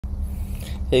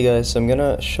Hey guys, I'm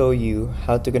gonna show you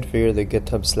how to configure the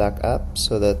Github Slack app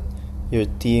so that your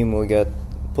team will get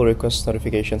pull request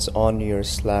notifications on your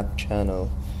Slack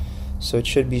channel. So it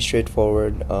should be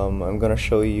straightforward. I'm gonna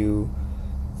show you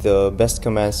the best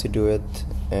commands to do it,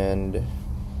 and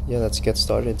yeah, let's get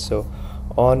started. So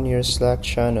on your Slack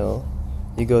channel,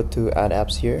 you go to Add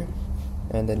Apps here,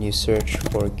 and then you search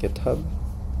for GitHub.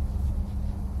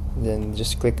 Then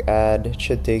just click Add. It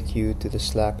should take you to the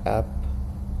Slack app.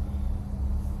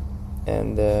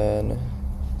 And then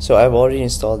so I've already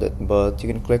installed it, but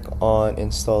you can click on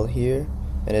install here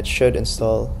and it should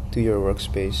install to your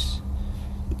workspace.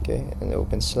 Okay, and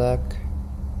open Slack.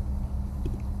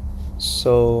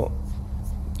 So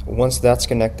once that's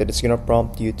connected, it's gonna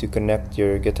prompt you to connect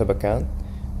your GitHub account,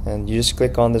 and you just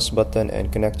click on this button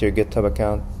and connect your GitHub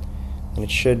account, and it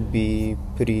should be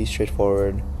pretty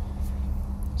straightforward.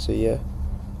 So yeah,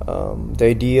 the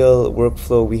ideal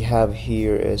workflow we have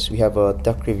here is we have a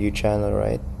tech review channel,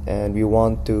 right? And we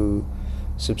want to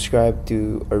subscribe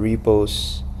to a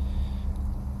repo's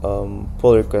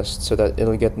pull request so that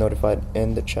it'll get notified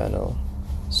in the channel.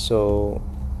 So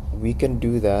we can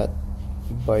do that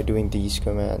by doing these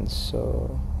commands.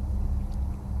 So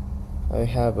I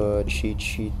have a cheat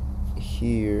sheet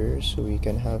here so we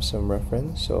can have some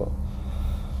reference. So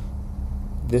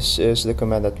this is the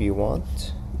command that we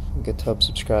want: GitHub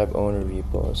subscribe owner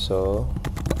repo. So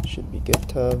it should be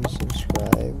GitHub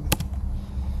subscribe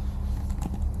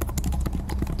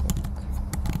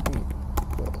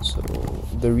repo. So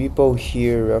the repo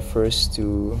here refers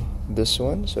to this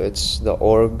one, so it's the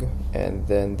org and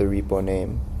then the repo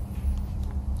name.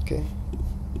 Okay,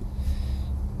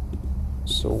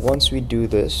 so once we do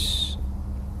this,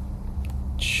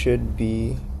 it should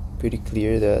be pretty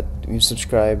clear that we've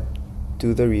subscribed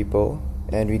to the repo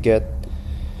and we get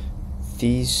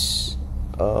these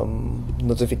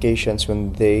notifications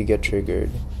when they get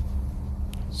triggered.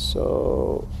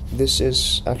 So this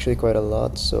is actually quite a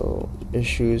lot. So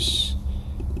issues,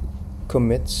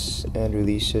 commits and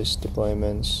releases,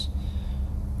 deployments.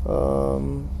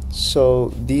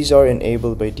 So these are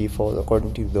enabled by default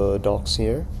according to the docs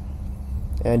here,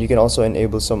 and you can also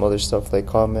enable some other stuff like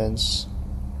comments,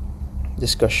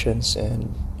 discussions,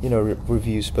 and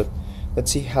reviews. But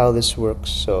let's see how this works.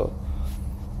 So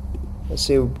let's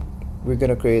say we're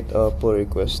gonna create a pull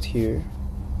request here.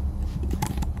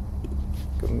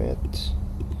 Commit,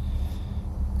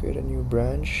 create a new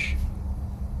branch,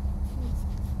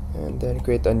 and then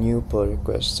create a new pull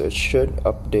request. So it should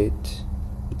update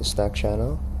the Slack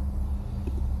channel.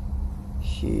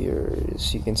 Here,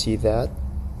 so you can see that.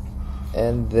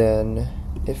 And then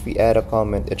if we add a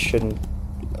comment, it shouldn't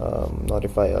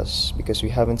notify us because we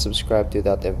haven't subscribed to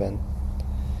that event.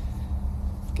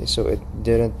 Okay, so it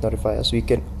didn't notify us. We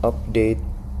can update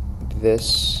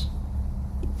this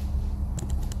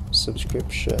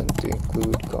subscription to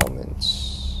include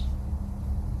comments.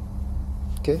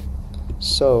 Okay,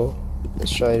 so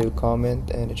let's try to comment,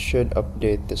 and it should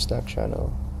update the Slack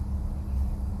channel.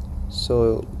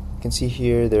 So you can see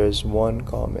here there's one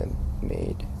comment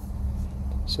made.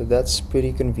 So that's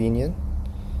pretty convenient.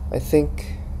 I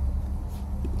think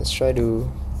let's try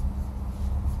to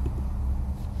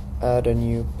add a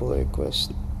new pull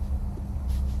request.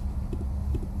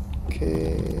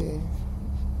 Okay,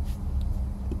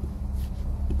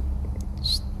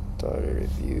 start a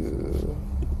review,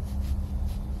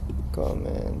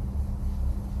 comment,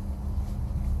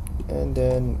 and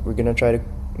then we're gonna try to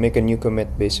make a new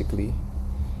commit basically.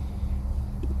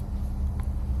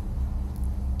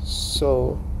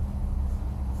 So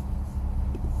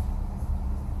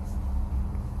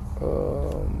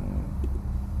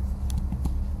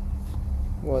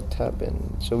what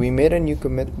happened? So we made a new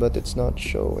commit, but it's not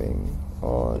showing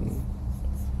on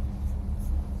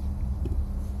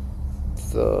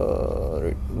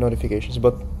the notifications,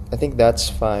 but I think that's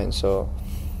fine. So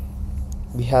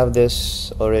we have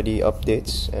this already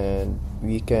updates, and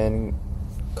we can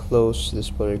close this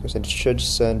pull request, and it should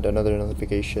send another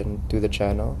notification to the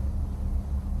channel.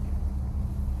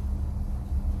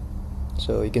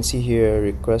 So you can see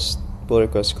here pull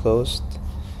request closed,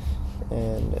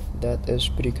 and that is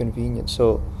pretty convenient.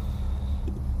 So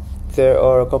there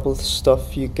are a couple of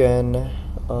stuff you can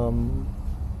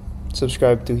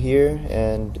subscribe to here,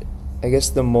 and I guess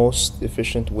the most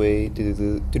efficient way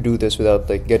to do this without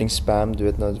getting spammed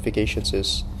with notifications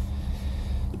is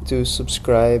to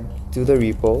subscribe to the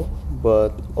repo,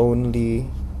 but only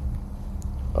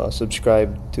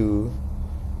subscribe to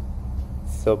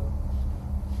the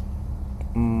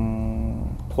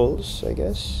pulls, I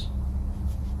guess.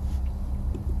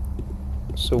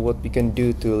 So what we can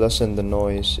do to lessen the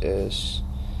noise is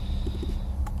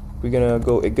we're gonna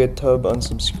go GitHub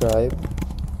unsubscribe,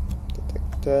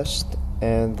 detect test,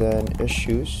 and then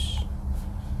issues.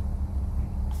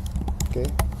 Okay,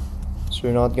 so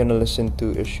we're not gonna listen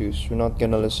to issues, we're not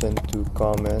gonna listen to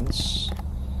comments,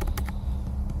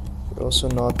 we're also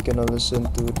not gonna listen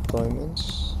to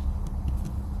deployments,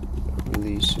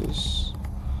 releases.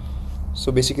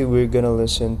 So basically we're gonna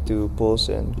listen to pulls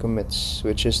and commits,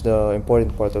 which is the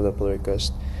important part of the pull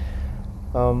request.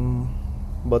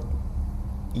 But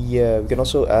yeah, we can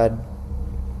also add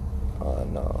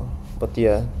no, but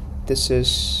yeah, this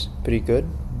is pretty good.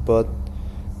 But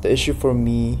the issue for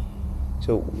me,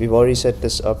 so we've already set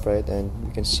this up, right? And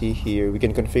you can see here we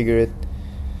can configure it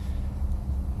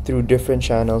through different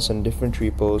channels and different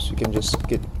repos. You can just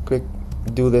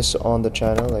do this on the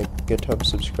channel, like GitHub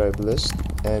subscribe list,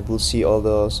 and we'll see all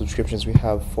the subscriptions we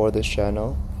have for this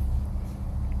channel.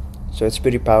 So it's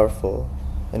pretty powerful,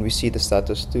 and we see the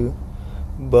status too.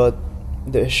 But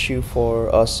the issue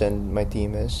for us and my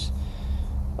team is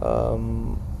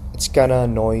it's kinda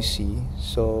noisy.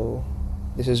 So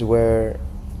this is where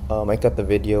I cut the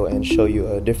video and show you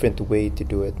a different way to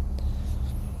do it.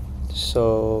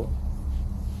 So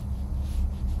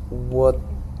what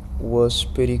was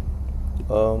pretty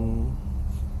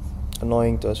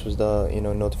annoying to us was the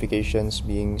notifications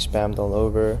being spammed all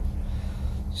over.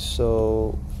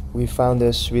 So we found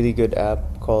this really good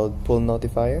app called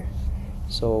PullNotifier.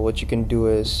 So what you can do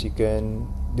is you can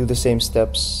do the same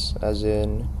steps, as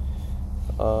in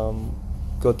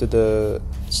go to the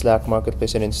Slack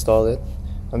marketplace and install it.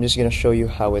 I'm just gonna show you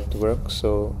how it works.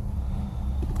 So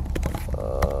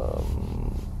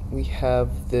we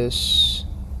have this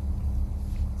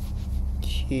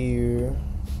here,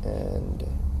 and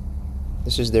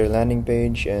this is their landing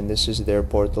page, and this is their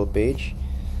portal page.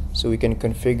 So we can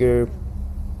configure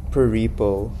per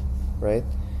repo, right?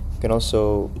 You can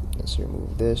also, let's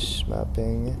remove this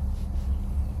mapping.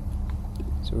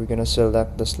 So we're gonna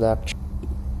select the Slack.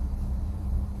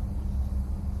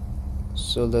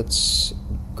 So let's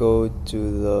go to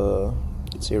the,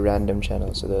 let's say, random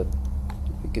channel, so that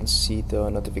we can see the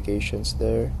notifications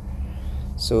there.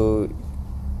 So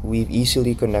we've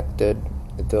easily connected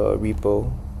the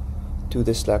repo to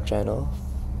the Slack channel.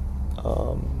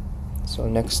 So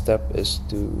next step is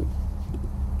to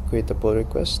create a pull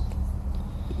request.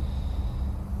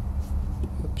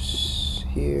 Oops,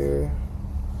 here.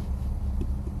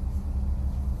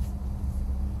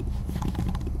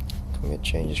 Commit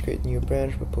changes, create new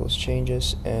branch, propose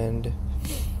changes, and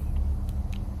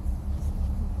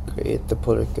create the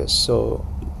pull request. So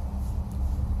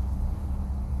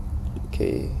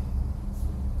okay,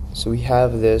 so we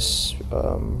have this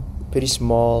pretty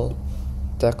small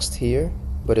text here,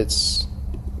 but it's,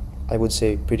 I would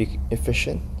say, pretty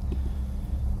efficient.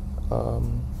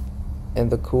 And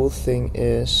the cool thing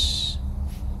is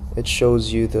it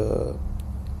shows you the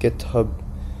GitHub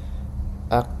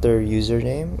actor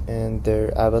username and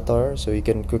their avatar, so you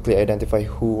can quickly identify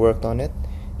who worked on it.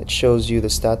 It shows you the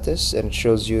status, and it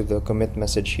shows you the commit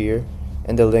message here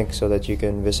and the link so that you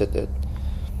can visit it.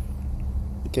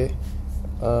 Okay,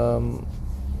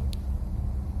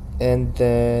 and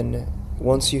then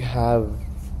once you have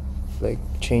like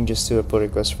changes to a pull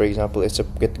request, for example,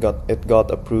 it got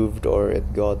approved, or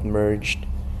it got merged,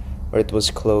 or it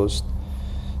was closed,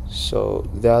 so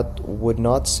that would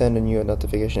not send a new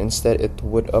notification. Instead, it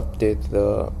would update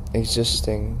the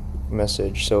existing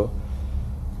message. So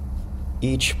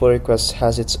each pull request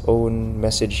has its own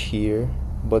message here,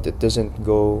 but it doesn't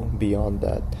go beyond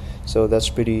that. So that's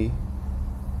pretty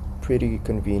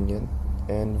convenient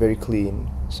and very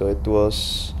clean. So it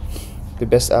was the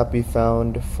best app we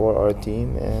found for our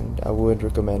team, and I would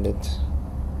recommend it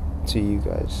to you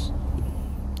guys.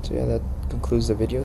 So yeah, that concludes the video.